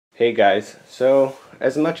Hey guys, so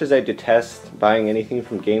as much as I detest buying anything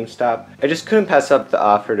from GameStop, I just couldn't pass up the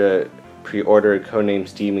offer to pre-order Codename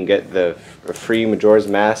S.T.E.A.M and get the free Majora's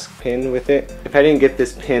Mask pin with it. If I didn't get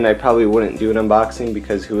this pin, I probably wouldn't do an unboxing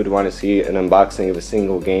because who would want to see an unboxing of a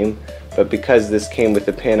single game? But because this came with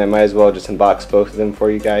the pin, I might as well just unbox both of them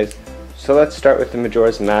for you guys. So let's start with the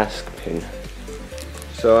Majora's Mask pin.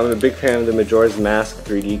 So I'm a big fan of the Majora's Mask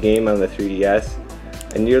 3D game on the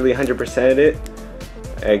 3DS. I nearly 100%ed it.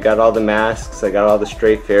 I got all the masks, I got all the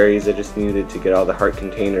stray fairies, I just needed to get all the heart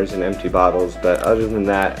containers and empty bottles, but other than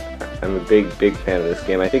that, I'm a big fan of this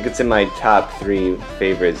game. I think it's in my top 3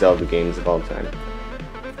 favorite Zelda games of all time.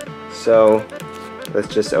 So,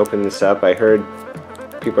 let's just open this up. I heard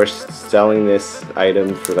people are selling this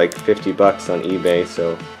item for like 50 bucks on eBay,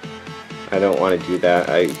 so I don't want to do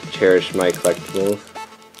that. I cherish my collectibles.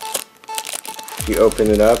 If you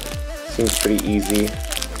open it up, it seems pretty easy.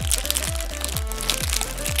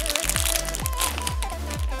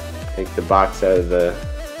 Take the box out of the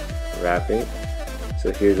wrapping.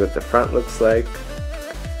 So here's what the front looks like.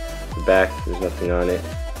 The back, there's nothing on it.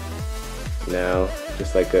 Now,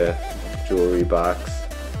 just like a jewelry box.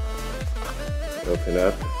 Open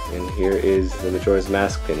up, and here is the Majora's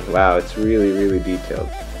Mask pin. Wow, it's really detailed.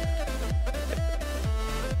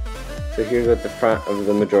 So here's what the front of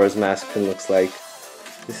the Majora's Mask pin looks like.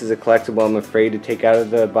 This is a collectible I'm afraid to take out of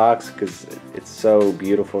the box because it's so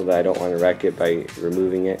beautiful that I don't want to wreck it by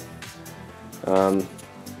removing it.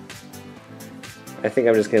 I think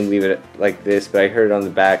I'm just going to leave it like this, but I heard on the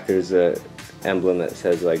back there's a emblem that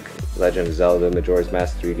says like Legend of Zelda Majora's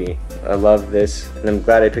Mask 3D. I love this, and I'm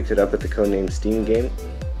glad I picked it up at the Codename S.T.E.A.M game.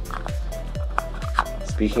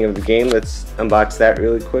 Speaking of the game, let's unbox that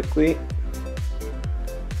really quickly.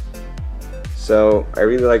 So I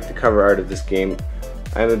really like the cover art of this game.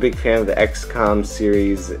 I'm a big fan of the XCOM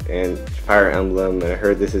series and Fire Emblem, and I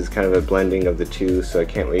heard this is kind of a blending of the two, so I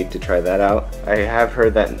can't wait to try that out. I have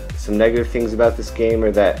heard that some negative things about this game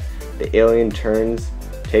are that the alien turns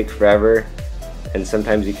take forever, and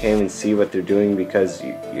sometimes you can't even see what they're doing because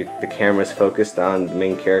the camera's focused on the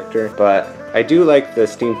main character. But I do like the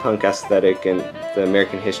steampunk aesthetic and the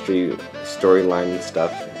American history storyline and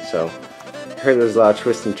stuff, so I heard there's a lot of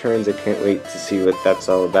twists and turns. I can't wait to see what that's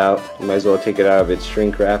all about. Might as well take it out of its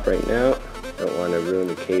shrink wrap right now. Don't want to ruin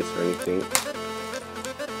the case or anything.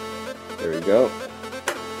 There we go.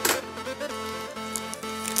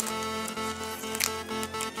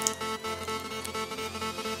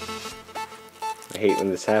 I hate when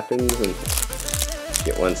this happens and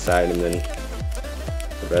get one side and then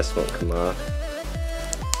the rest won't come off.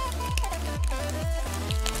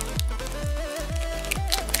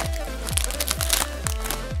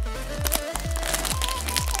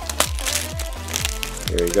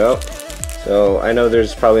 Here we go. So I know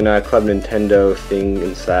there's probably not a Club Nintendo thing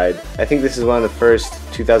inside. I think this is one of the first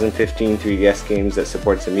 2015 3DS games that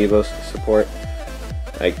supports Amiibo support.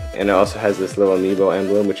 And it also has this little Amiibo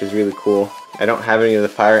emblem, which is really cool. I don't have any of the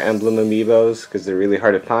Fire Emblem Amiibos because they're really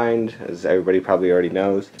hard to find, as everybody probably already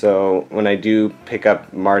knows. So when I do pick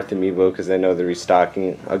up Marth Amiibo, because I know they're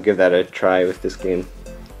restocking, I'll give that a try with this game.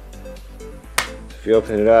 If you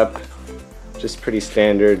open it up, just pretty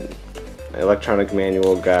standard electronic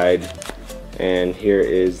manual guide, and here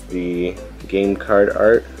is the game card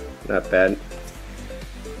art. Not bad.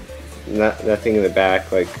 Nothing in the back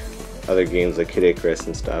like other games like Kid Icarus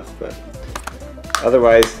and stuff, but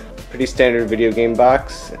otherwise pretty standard video game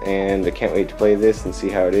box, and I can't wait to play this and see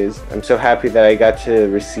how it is. I'm so happy that I got to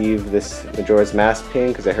receive this Majora's Mask pin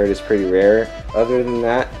because I heard it's pretty rare. Other than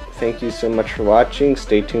that, thank you so much for watching.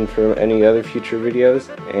 Stay tuned for any other future videos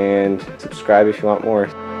and subscribe if you want more.